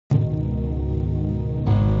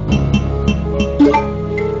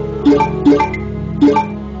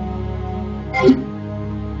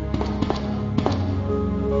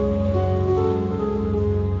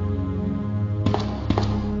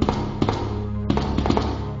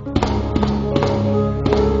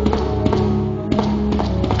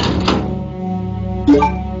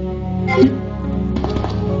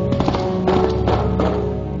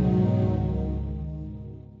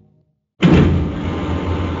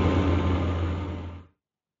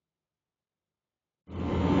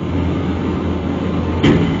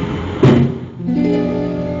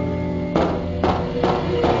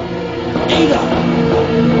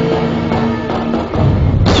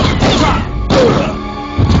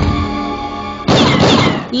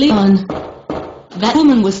Leon, that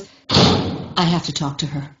woman was... I have to talk to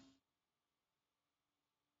her.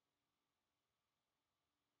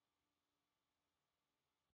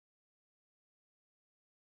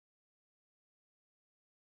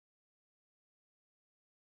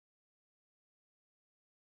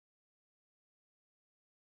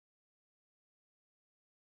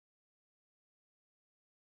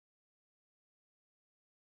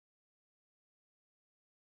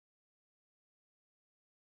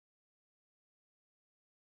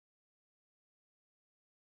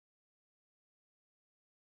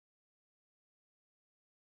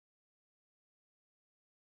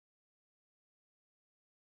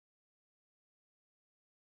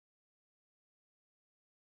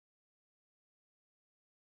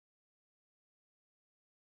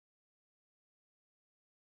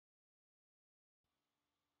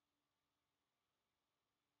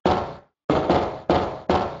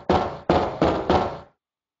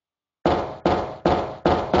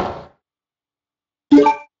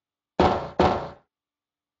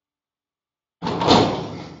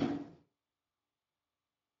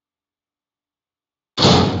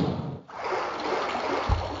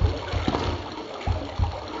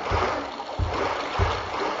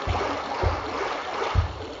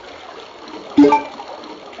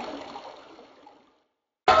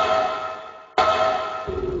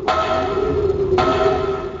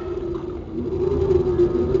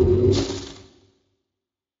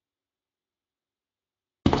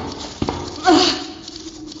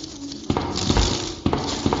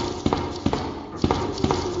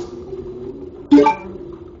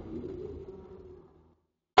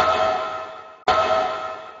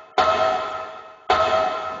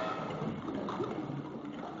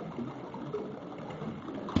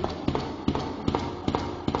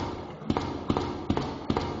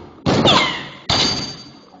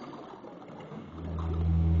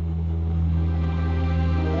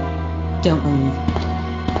 Don't move.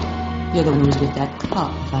 You're the one who's with that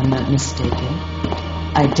cop, if I'm not mistaken.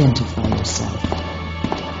 Identify yourself.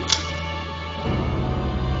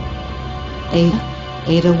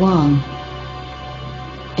 Ada Wong.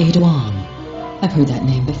 Ada Wong. I've heard that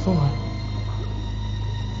name before.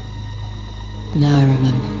 Now I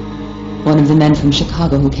remember. One of the men from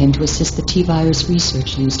Chicago who came to assist the T-virus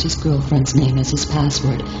research used his girlfriend's name as his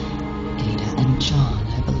password. Ada and John,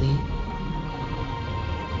 I believe.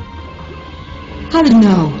 How did you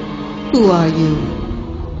know? Who are you?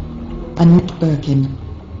 I'm Rick Birkin.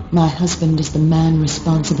 My husband is the man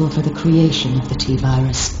responsible for the creation of the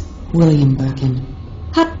T-virus, William Birkin.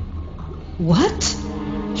 What?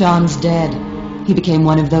 John's dead. He became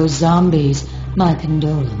one of those zombies. My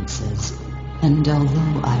condolences. And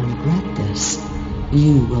although I regret this,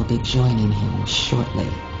 you will be joining him shortly.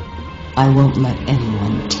 I won't let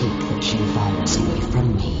anyone take the G-virus away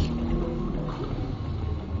from me.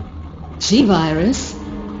 G-virus?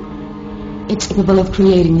 It's capable of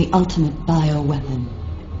creating the ultimate bioweapon.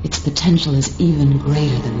 Its potential is even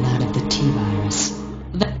greater than that of the T-virus.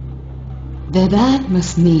 That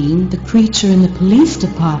must mean the creature in the police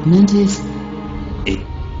department is...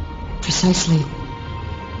 Precisely.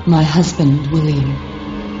 My husband, William.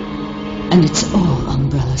 And it's all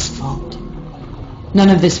Umbrella's fault. None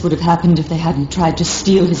of this would have happened if they hadn't tried to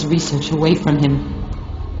steal his research away from him.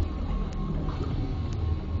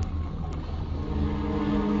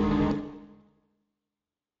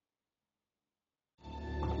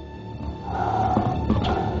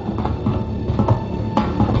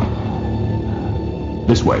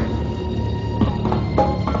 This way.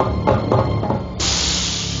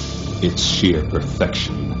 It's sheer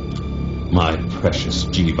perfection. My precious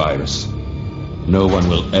G-virus. No one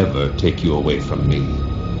will ever take you away from me.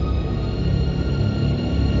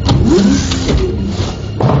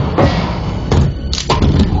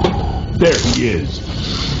 There he is.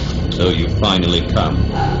 So you finally come.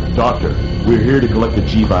 Doctor, we're here to collect the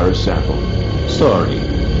G-virus sample. Sorry,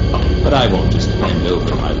 but I won't just hand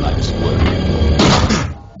over my life's work.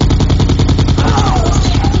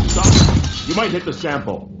 might hit the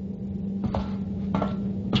sample.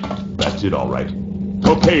 That's it, all right.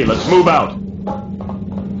 Okay, let's move out.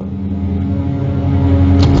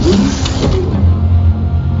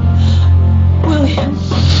 William.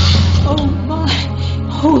 Oh, my.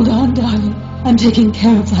 Hold on, darling. I'm taking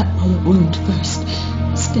care of that bullet wound first.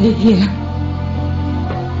 Stay here.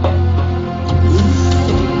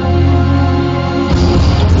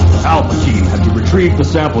 Alpha team, have you retrieved the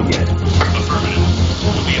sample yet? Affirmative.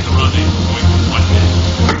 We'll be at the rendezvous in 1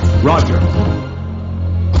 minute. Roger.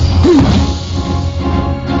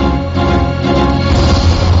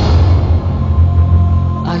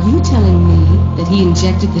 Are you telling me that he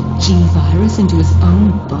injected the G-virus into his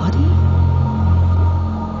own body?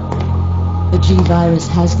 The G-virus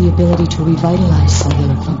has the ability to revitalize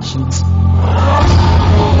cellular functions.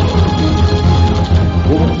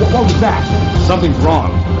 What was that? Something's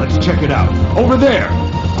wrong. Let's check it out. Over there!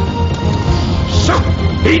 Shoot!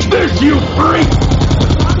 Eat this, you freak!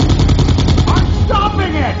 I'm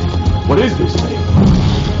stopping it! What is this thing?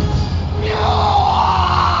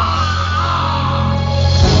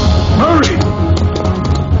 Hurry!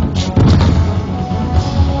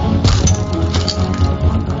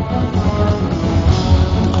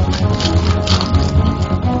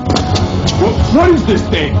 What is this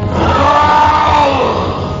thing?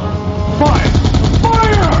 Fire!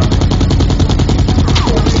 Fire!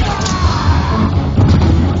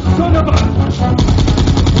 Son of a...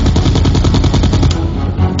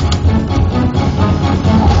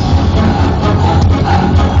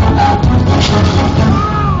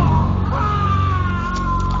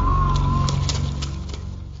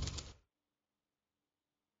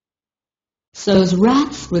 So those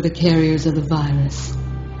rats were the carriers of the virus.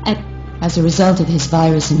 As a result of his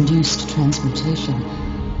virus-induced transmutation,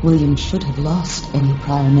 William should have lost any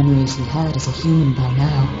prior memories he had as a human by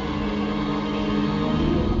now.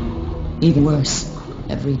 Even worse,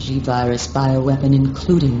 every G-virus bioweapon,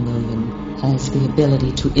 including William, has the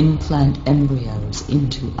ability to implant embryos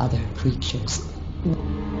into other creatures.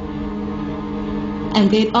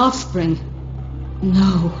 And gave offspring.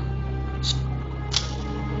 No.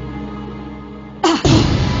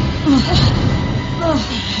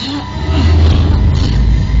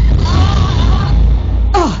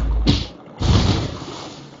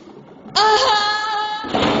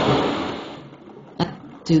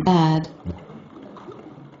 Too bad.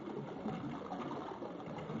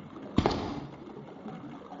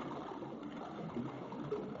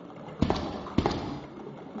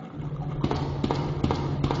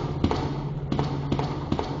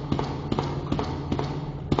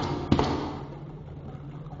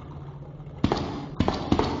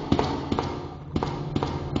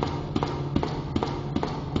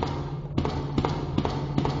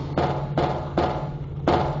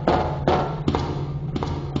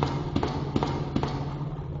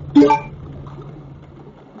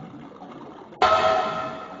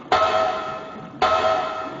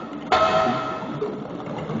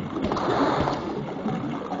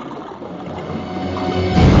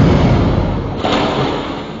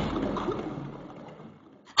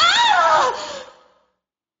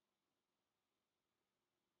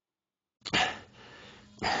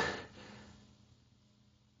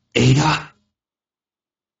 Ada?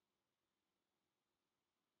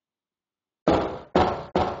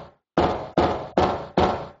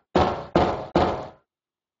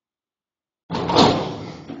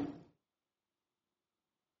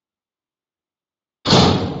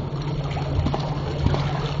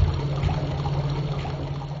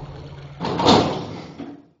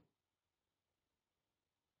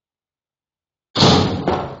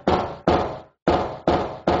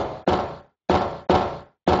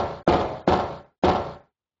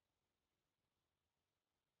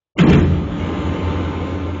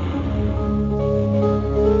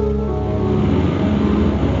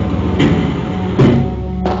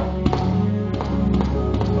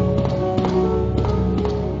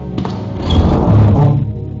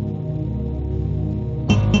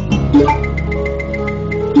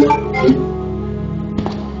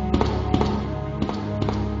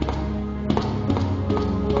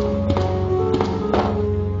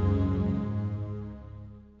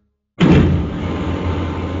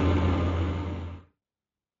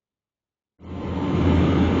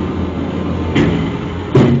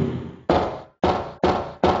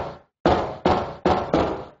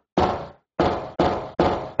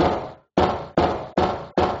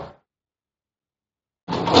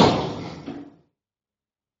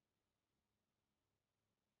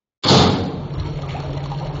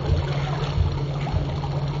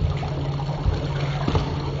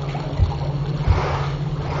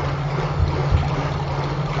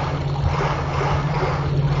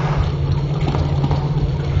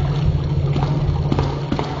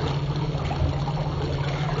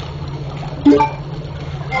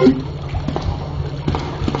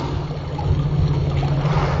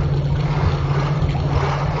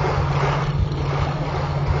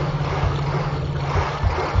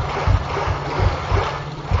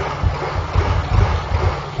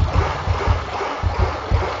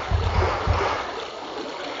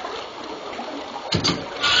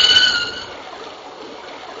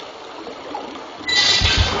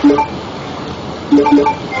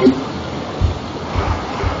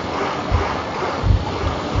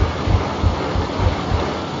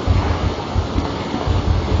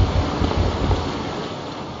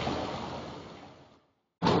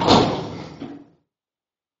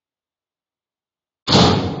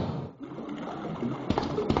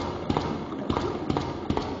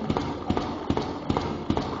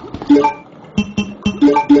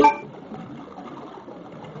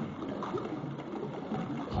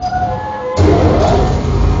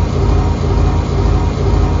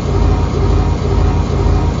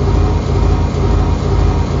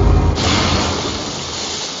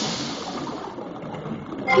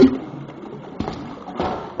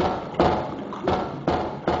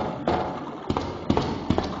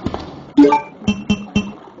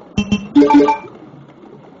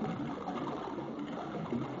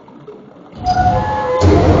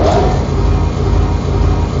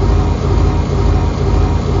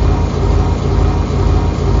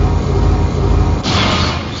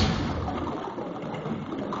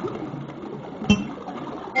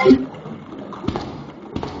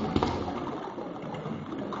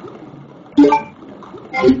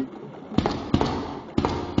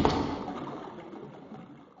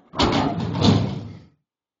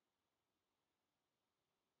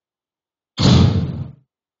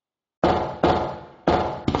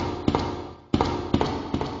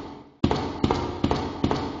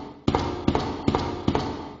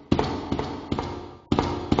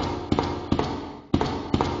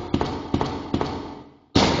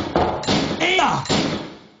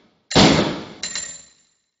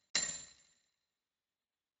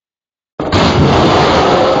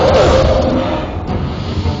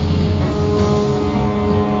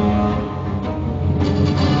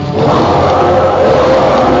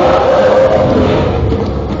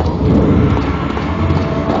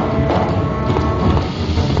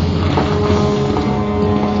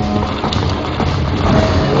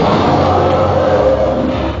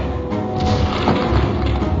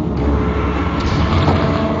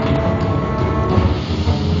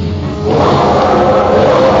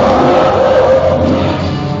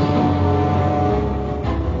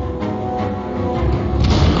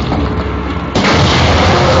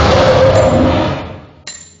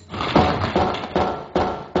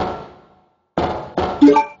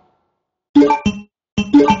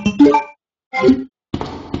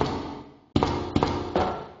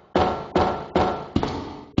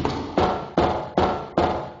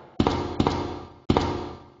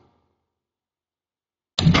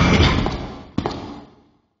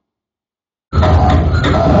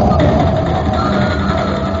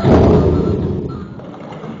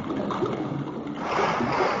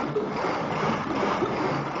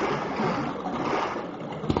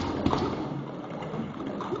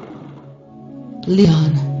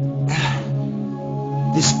 Leon.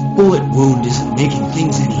 This bullet wound isn't making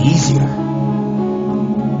things any easier.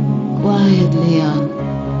 Quiet, Leon.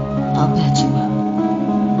 I'll patch you up.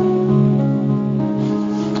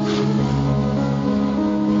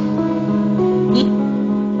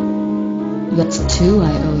 That's 2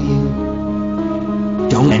 I owe you.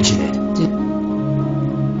 Don't mention it.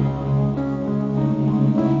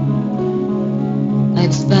 I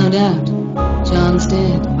just found out. John's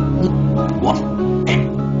dead. What?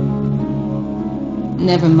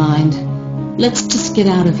 Never mind. Let's just get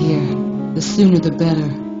out of here. The sooner the better.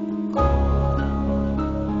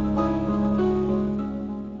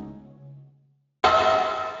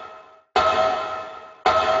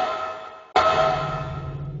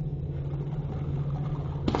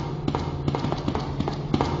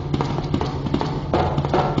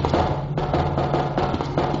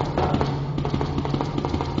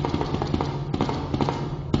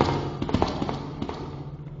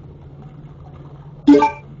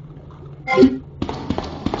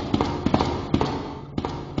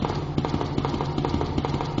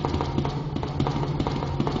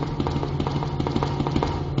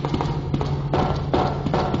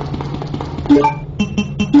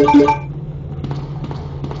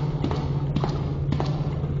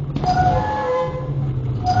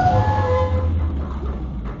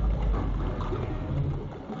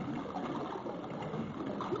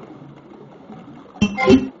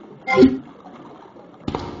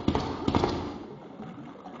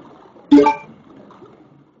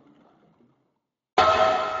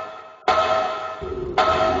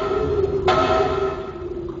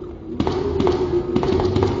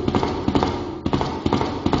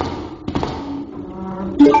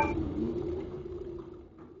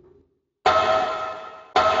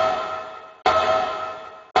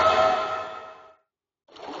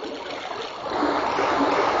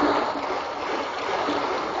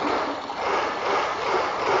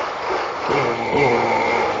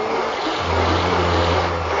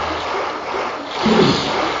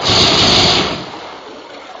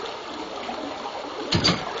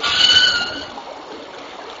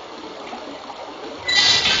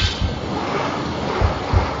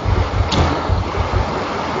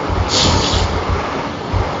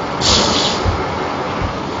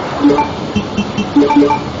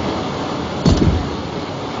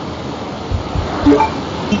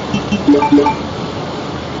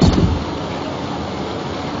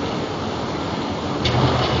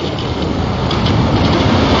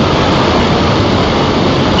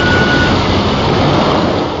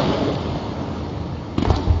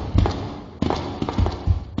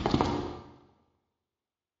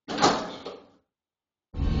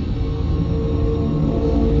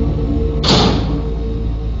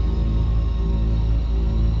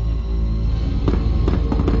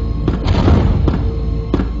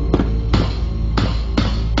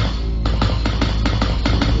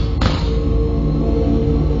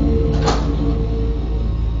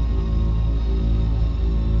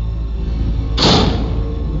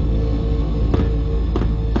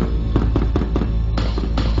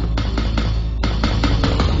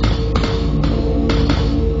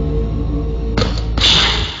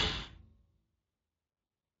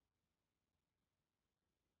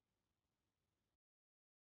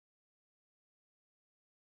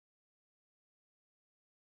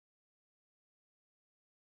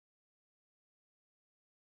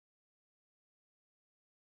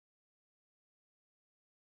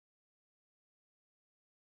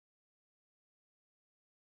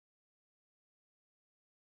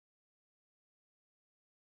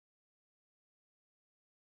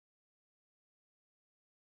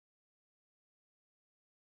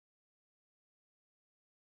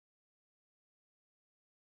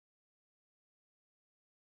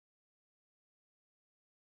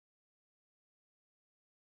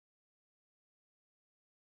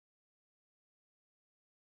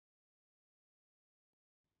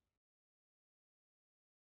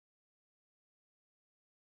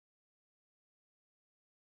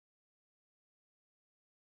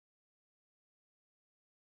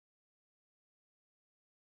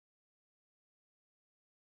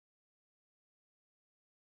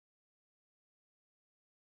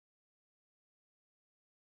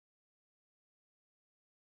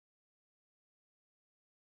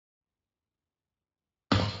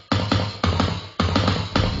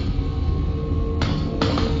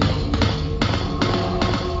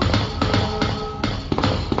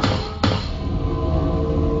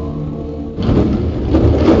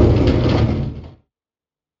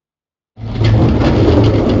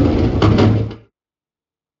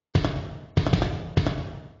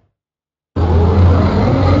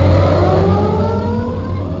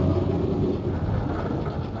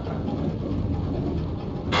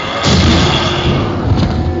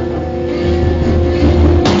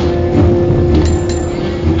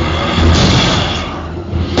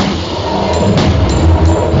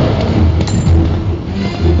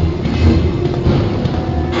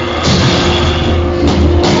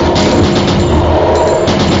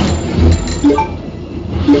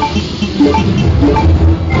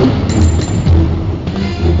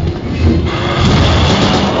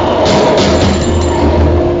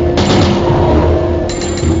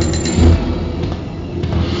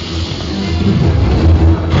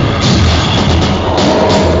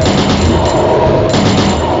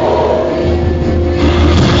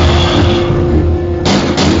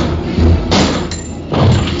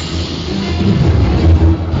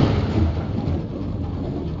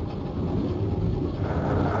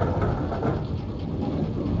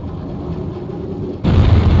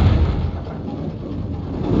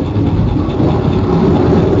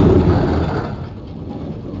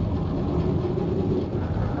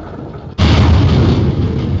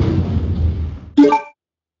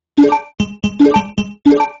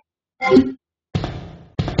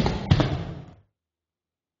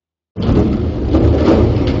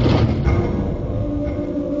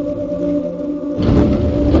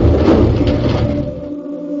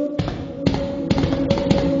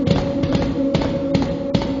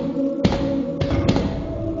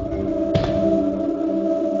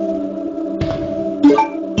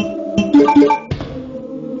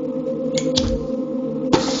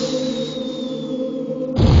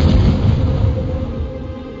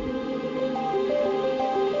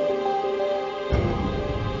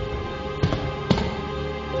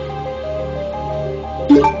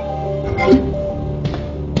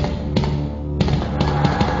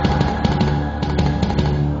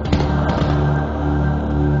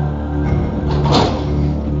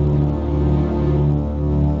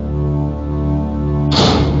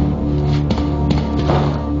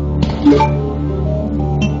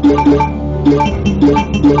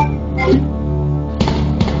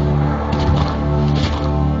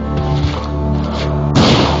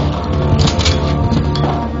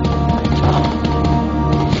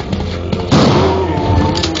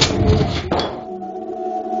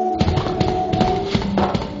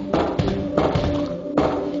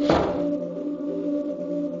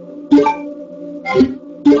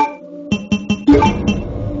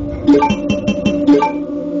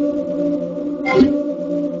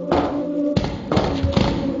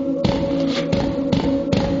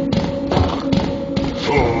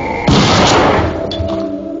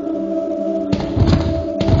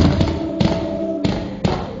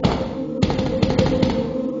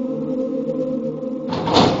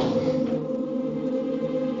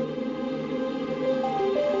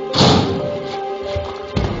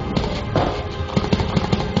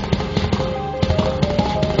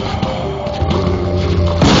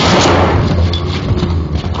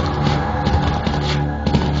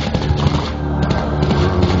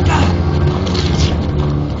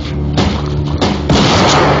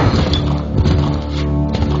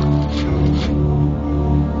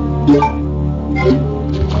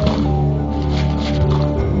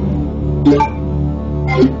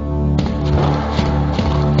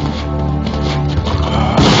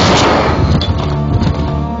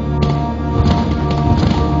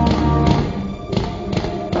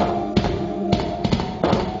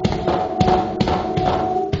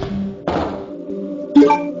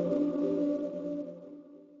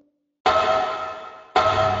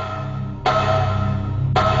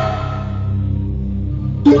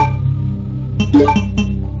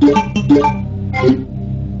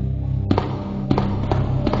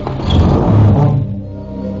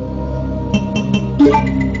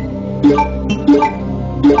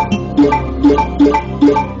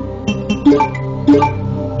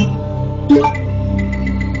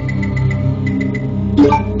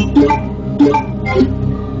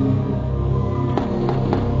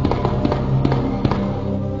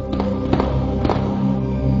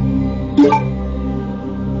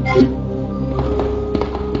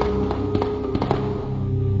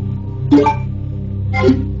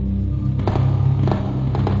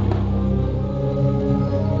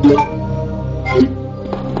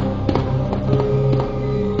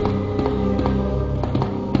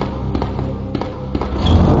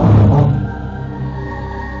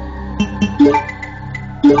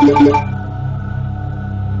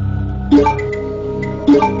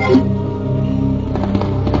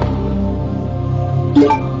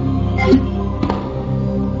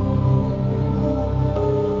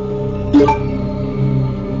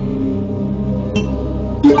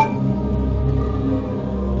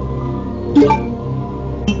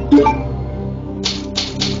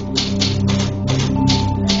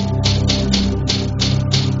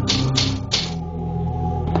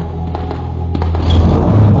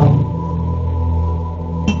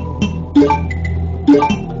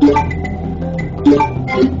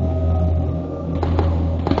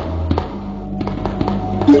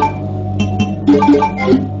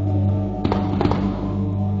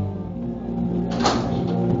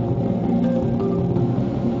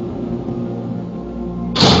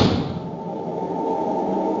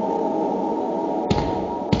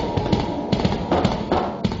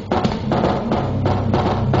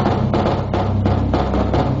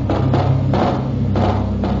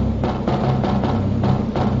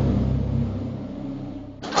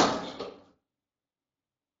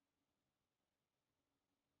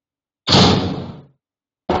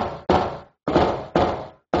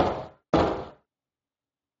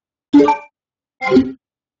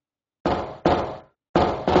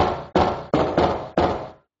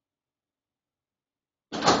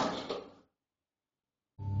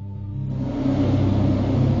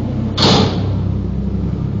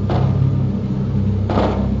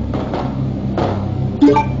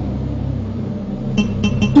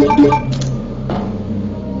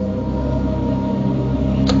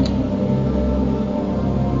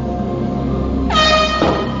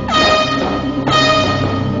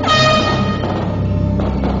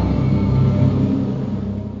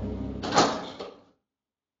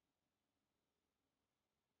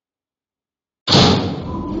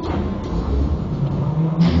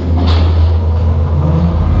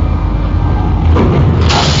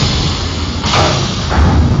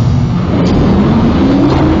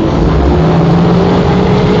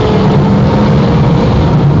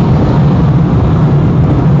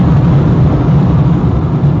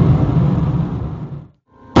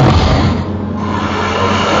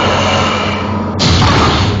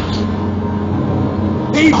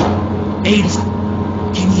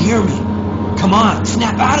 Aiden, can you hear me? Come on,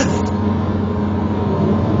 snap out of it!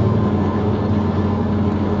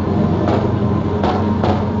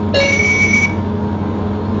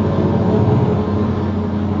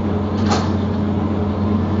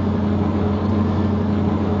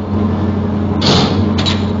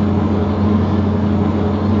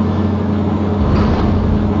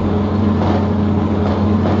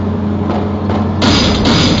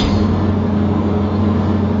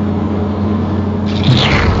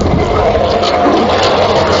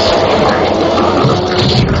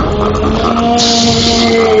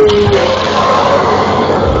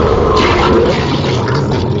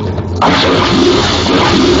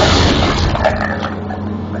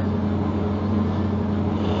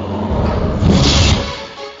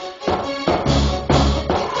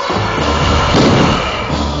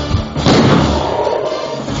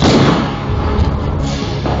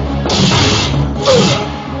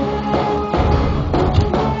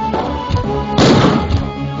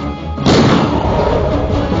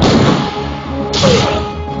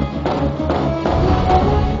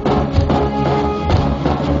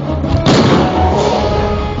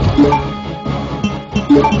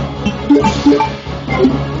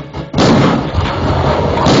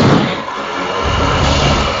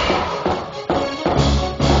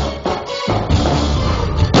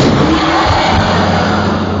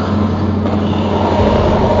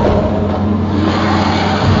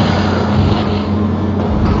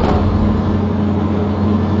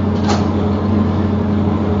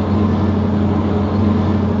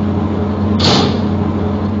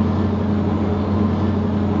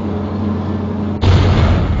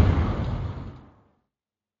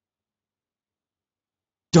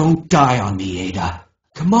 Don't die on me, Ada.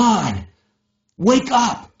 Come on! Wake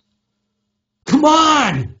up! Come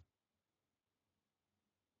on!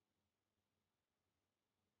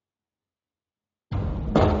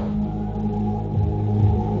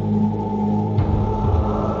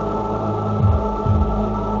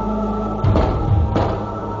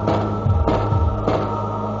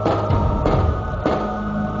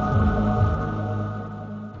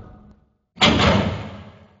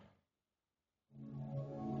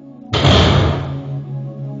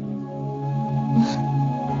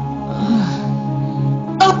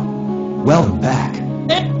 Welcome back.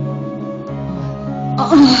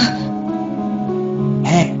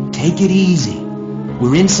 Hey, take it easy.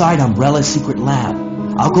 We're inside Umbrella's secret lab.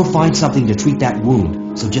 I'll go find something to treat that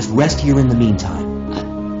wound, so just rest here in the meantime.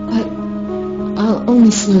 I'll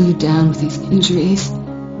only slow you down with these injuries.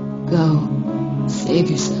 Go.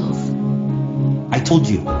 Save yourself. I told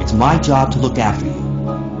you, it's my job to look after you.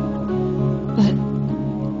 But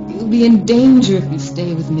you'll be in danger if you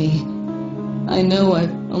stay with me. I know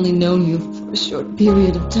I've only known you for a short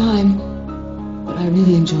period of time, but I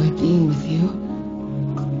really enjoy being with you.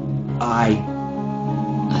 I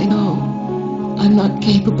know I'm not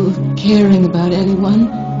capable of caring about anyone,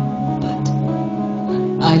 but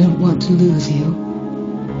I don't want to lose you.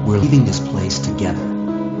 We're leaving this place together.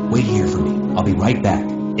 Wait here for me. I'll be right back.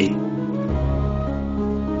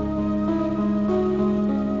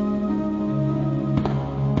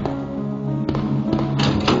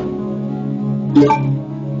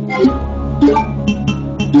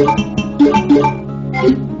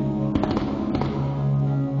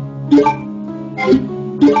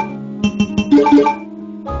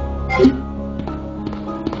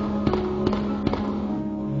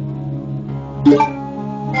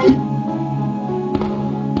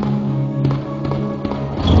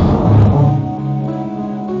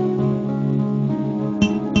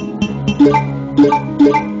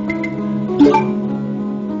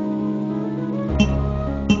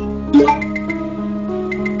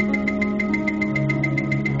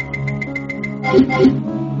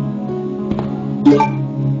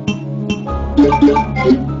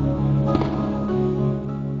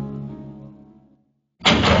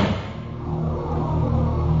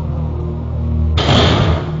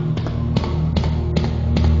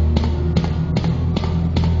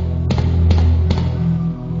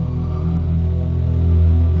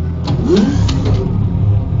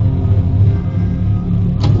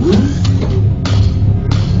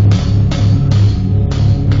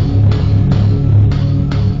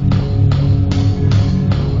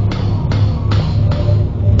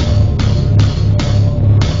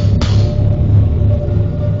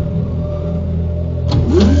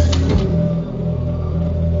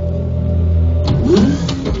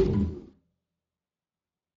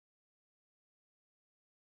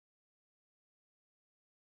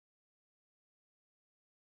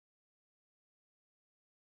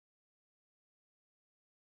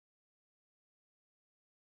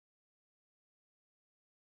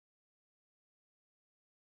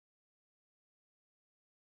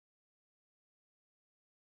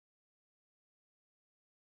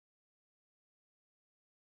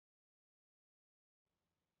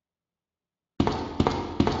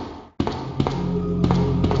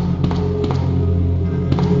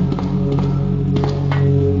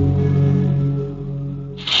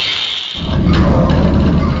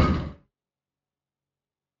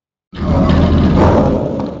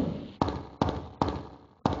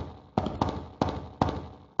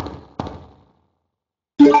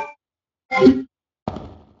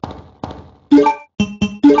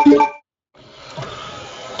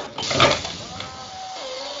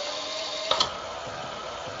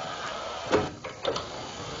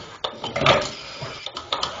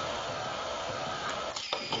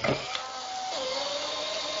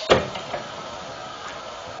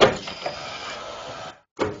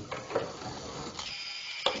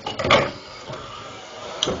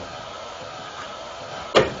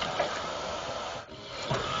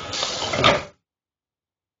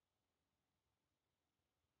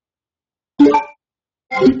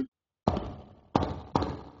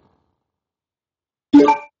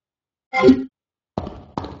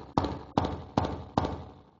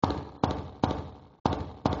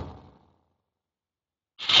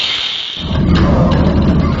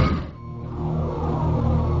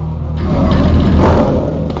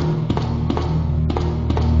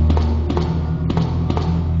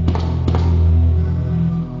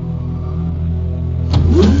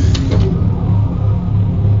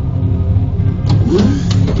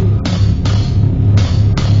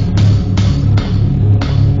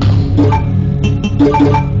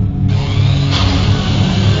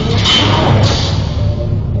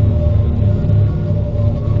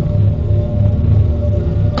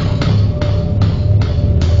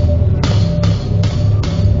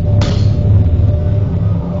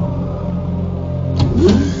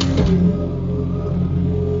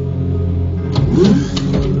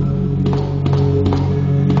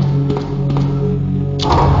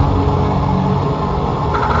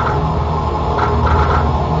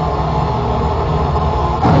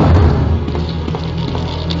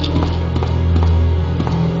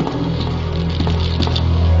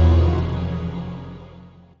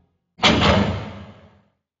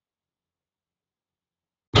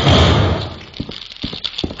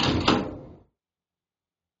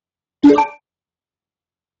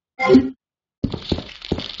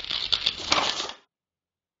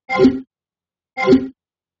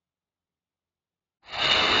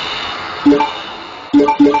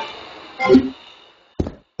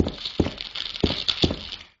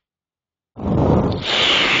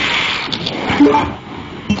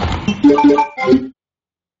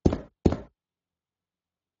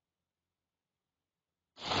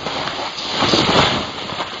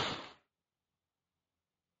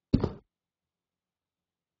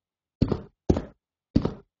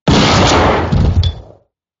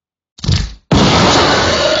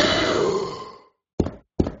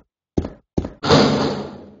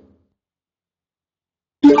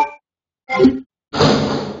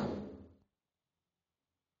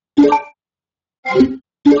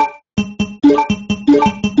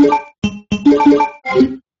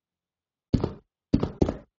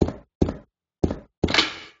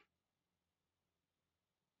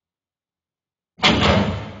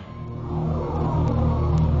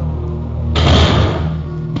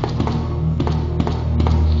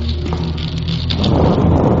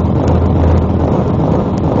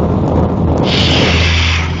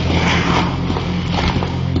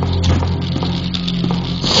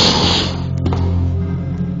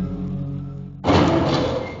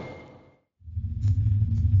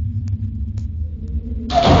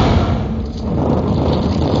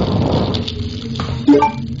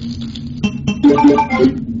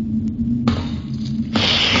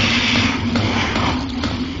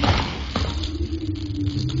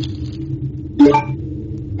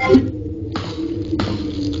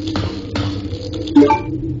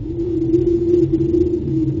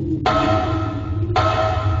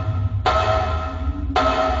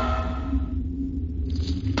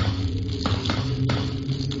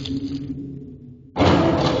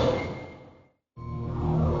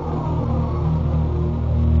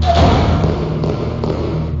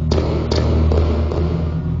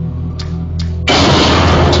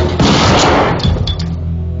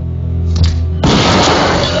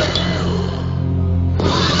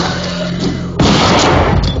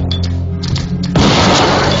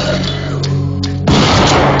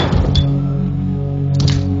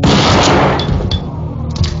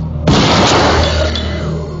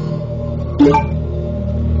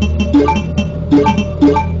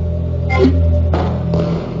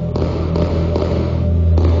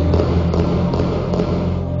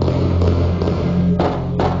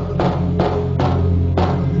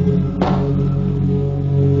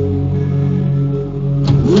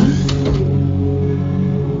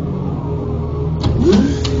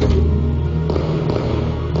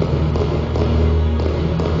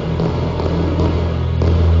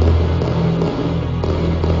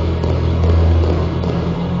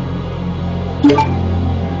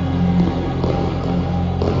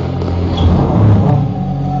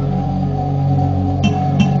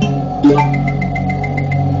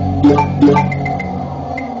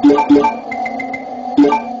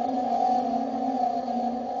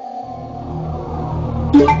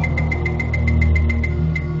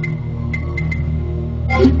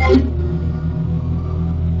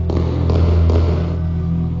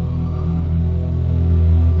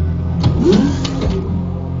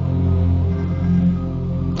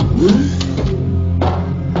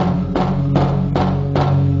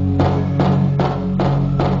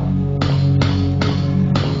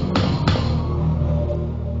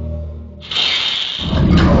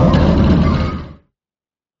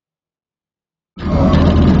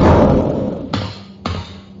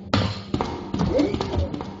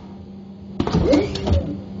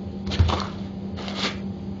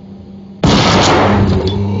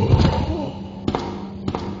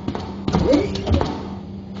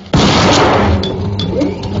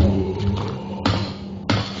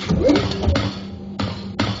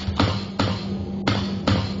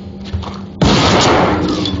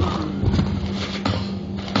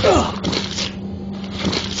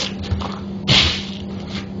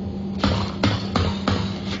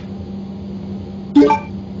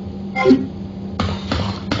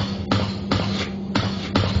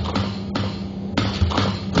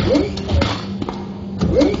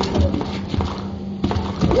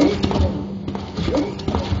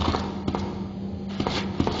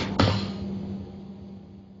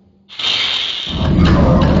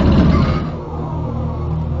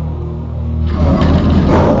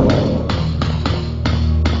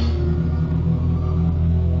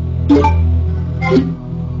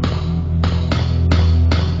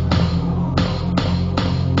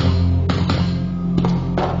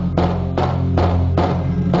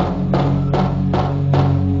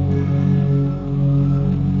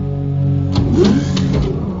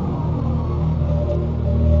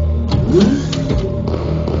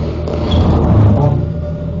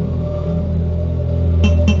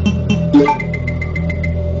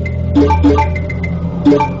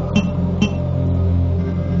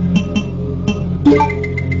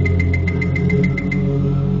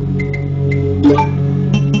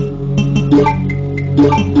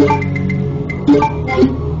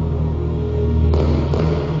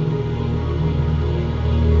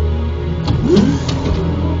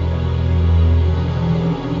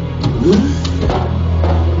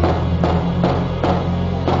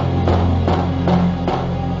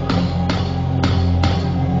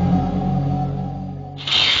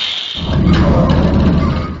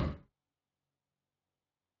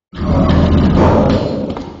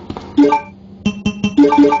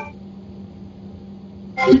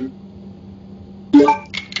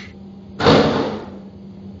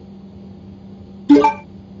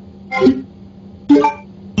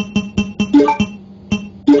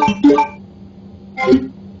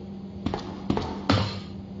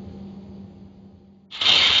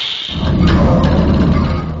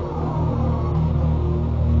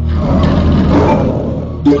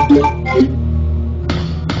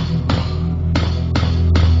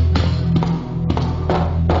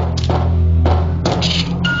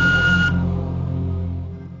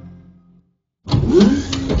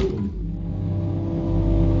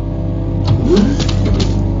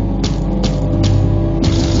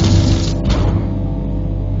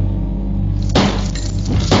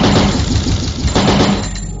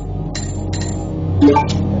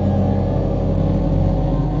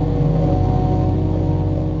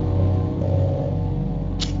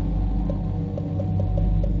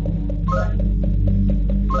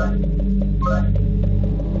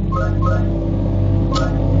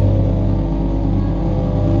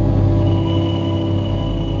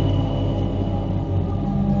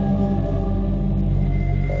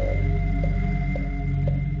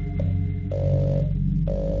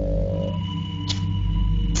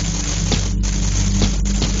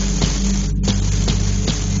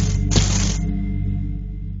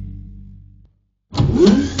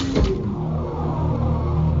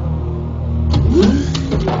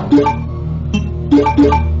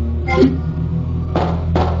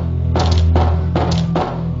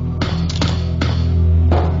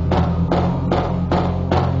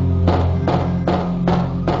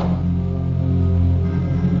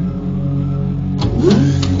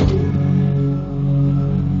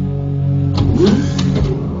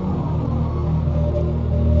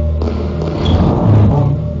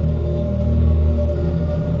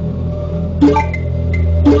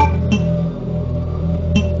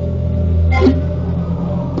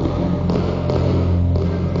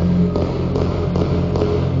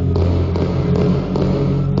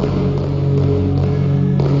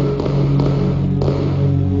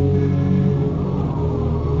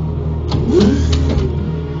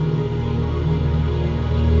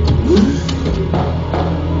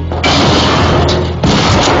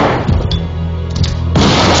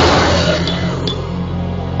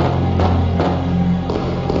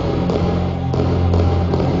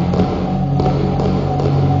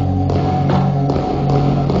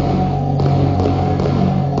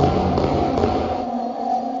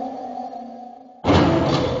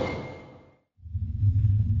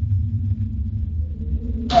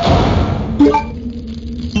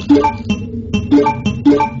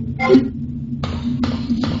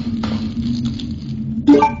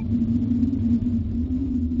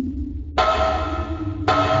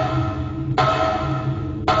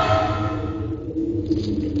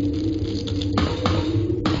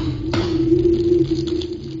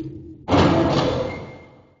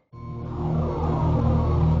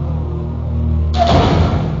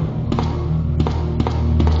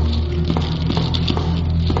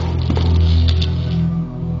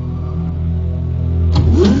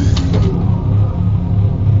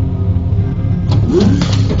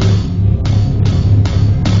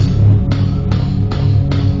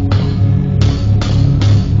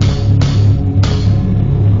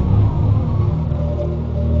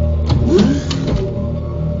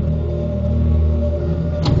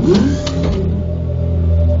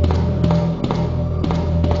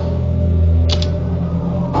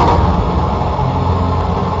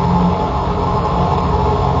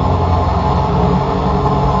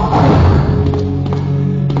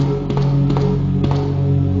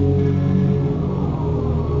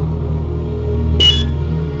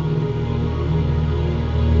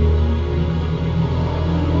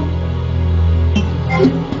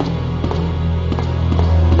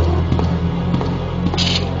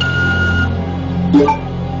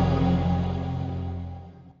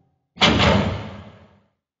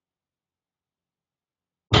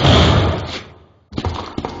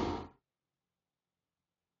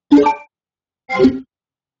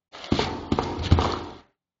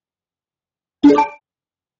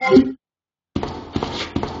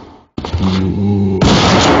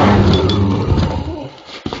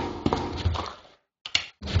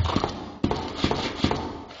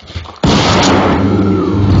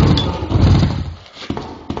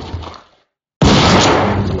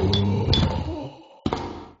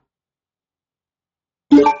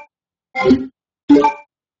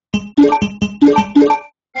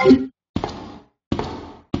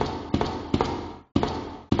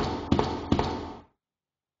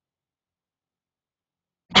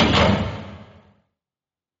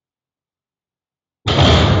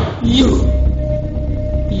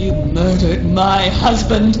 You murdered my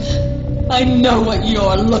husband. I know what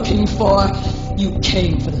you're looking for. You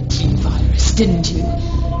came for the G-Virus, didn't you?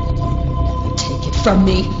 And you'll never take it from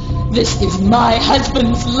me. This is my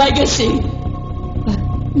husband's legacy. But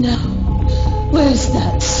now, where's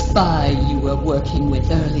that spy you were working with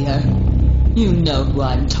earlier? You know who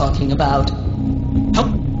I'm talking about.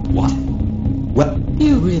 Help! Well,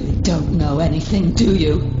 You really don't know anything, do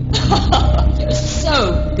you? You're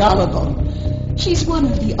so gullible. She's one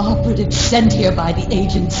of the operatives sent here by the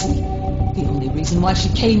agency. The only reason why she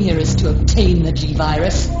came here is to obtain the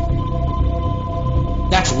G-Virus.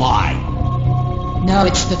 that's a lie. No,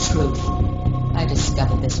 it's the truth. I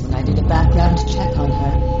discovered this when I did a background check on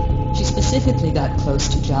her. She specifically got close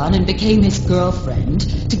to John and became his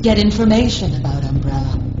girlfriend to get information about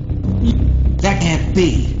Umbrella. That can't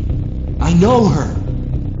be. I know her.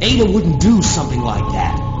 Ada wouldn't do something like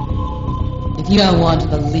that. If you don't want to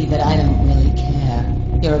believe it, I don't really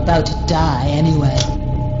care. You're about to die anyway.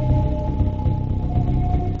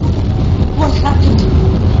 What happened?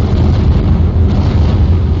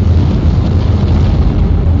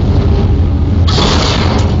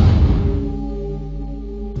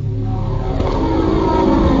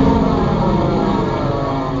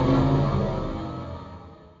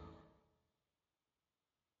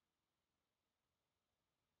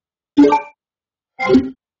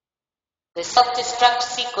 The self-destruct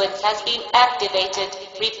sequence has been activated.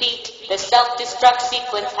 Repeat, the self-destruct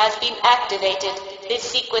sequence has been activated. This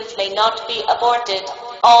sequence may not be aborted.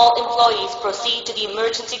 All employees proceed to the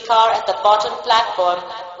emergency car at the bottom platform.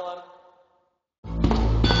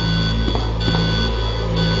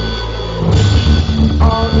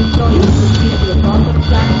 All employees proceed to the bottom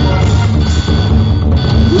platform.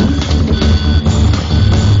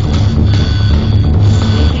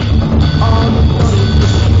 All employees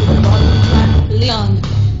proceed to the bottom platform. Leon.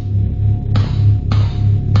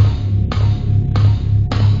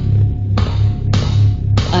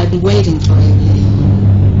 I've been waiting for you, Leon.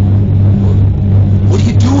 What are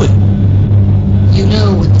you doing? You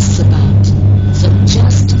know what this is about. So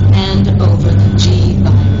just hand over the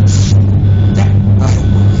G-Virus. That... I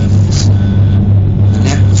don't believe this.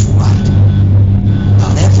 Annette was right.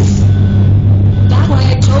 About everything. That's why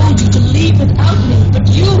I told you to leave without me, but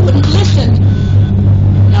you wouldn't listen.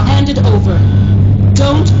 Now hand it over.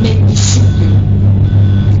 Don't make me shoot you.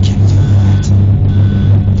 I can't do that.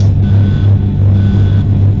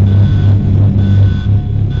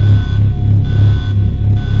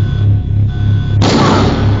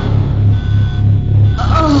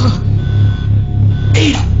 Oh,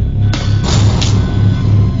 Ada!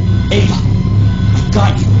 Ada! I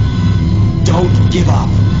got you. Don't give up.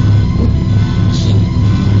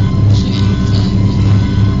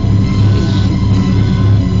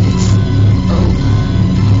 it's over.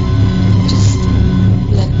 Just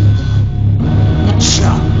let me go.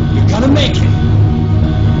 Shut. You're gonna make it.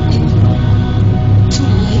 It's too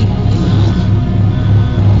late, Leon.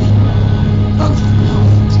 We both know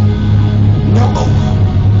it. No.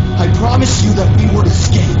 I promised you that we would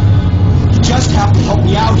escape. You just have to help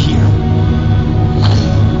me out here. I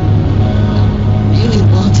really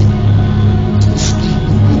wanted to escape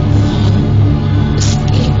with you, Leon.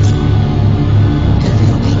 Escape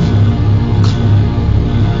everything.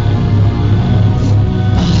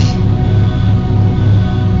 Goodbye.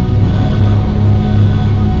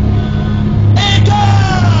 Ada!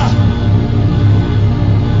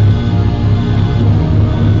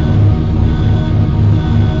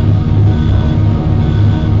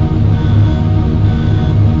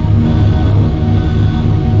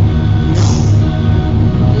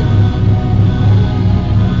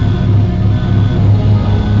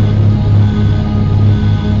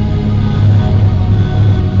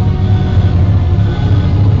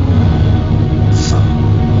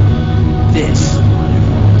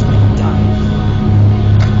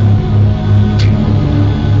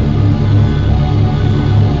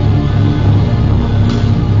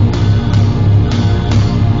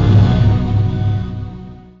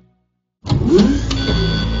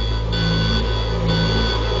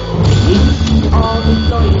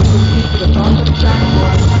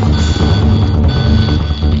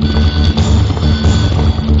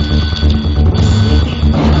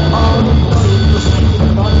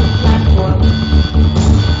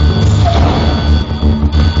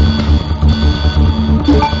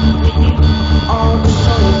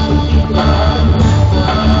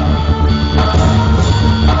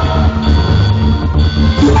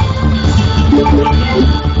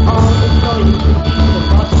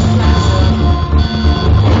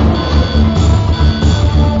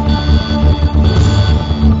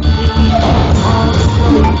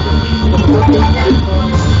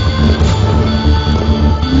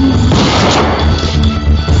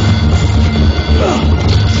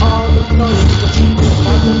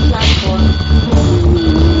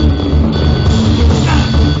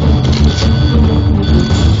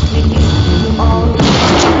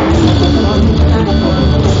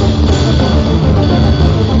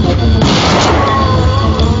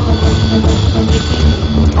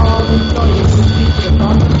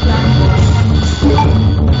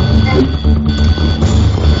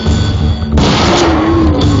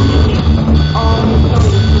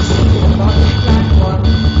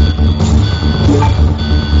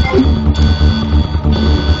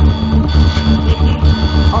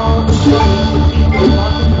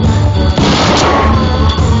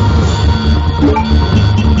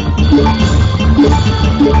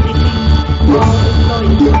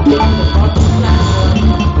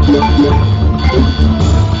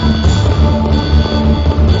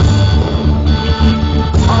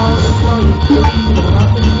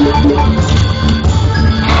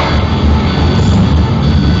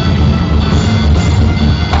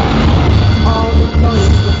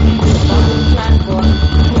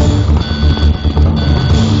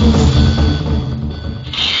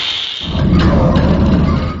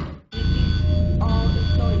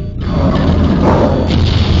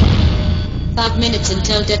 5 minutes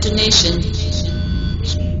until detonation.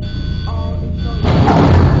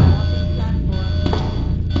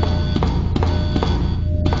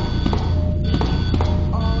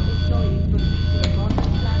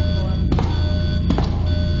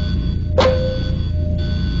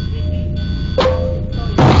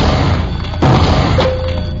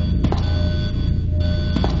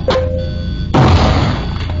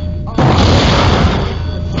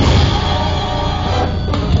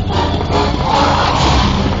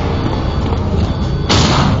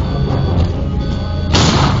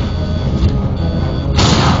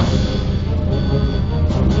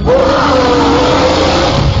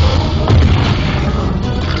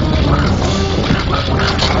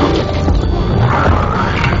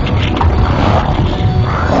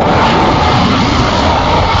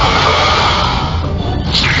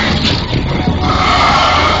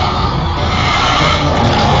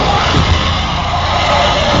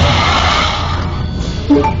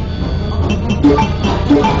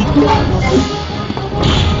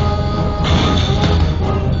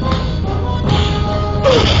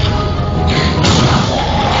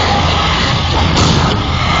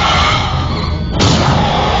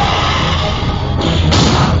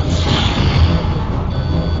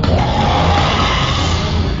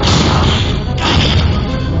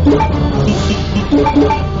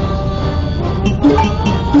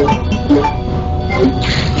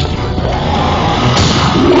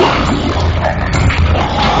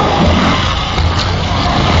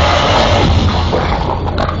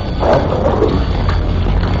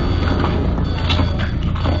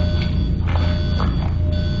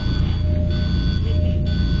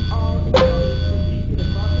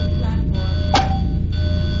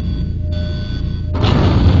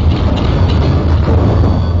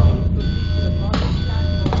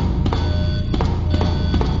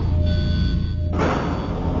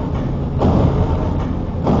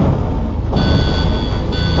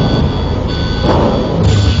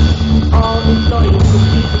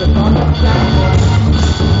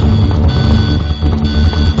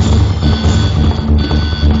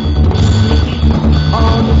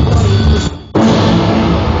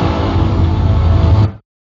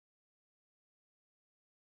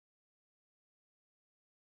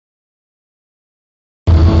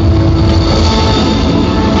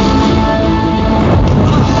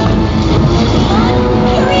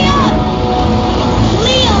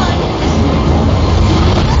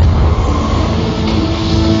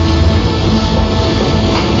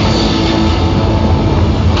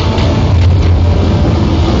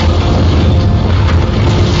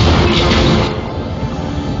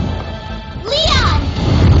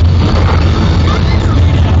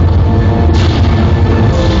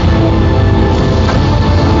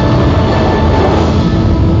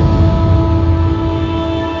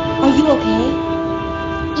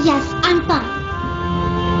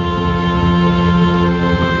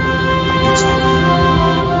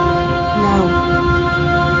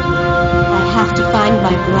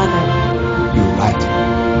 You're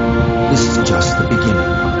right. This is just the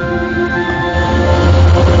beginning.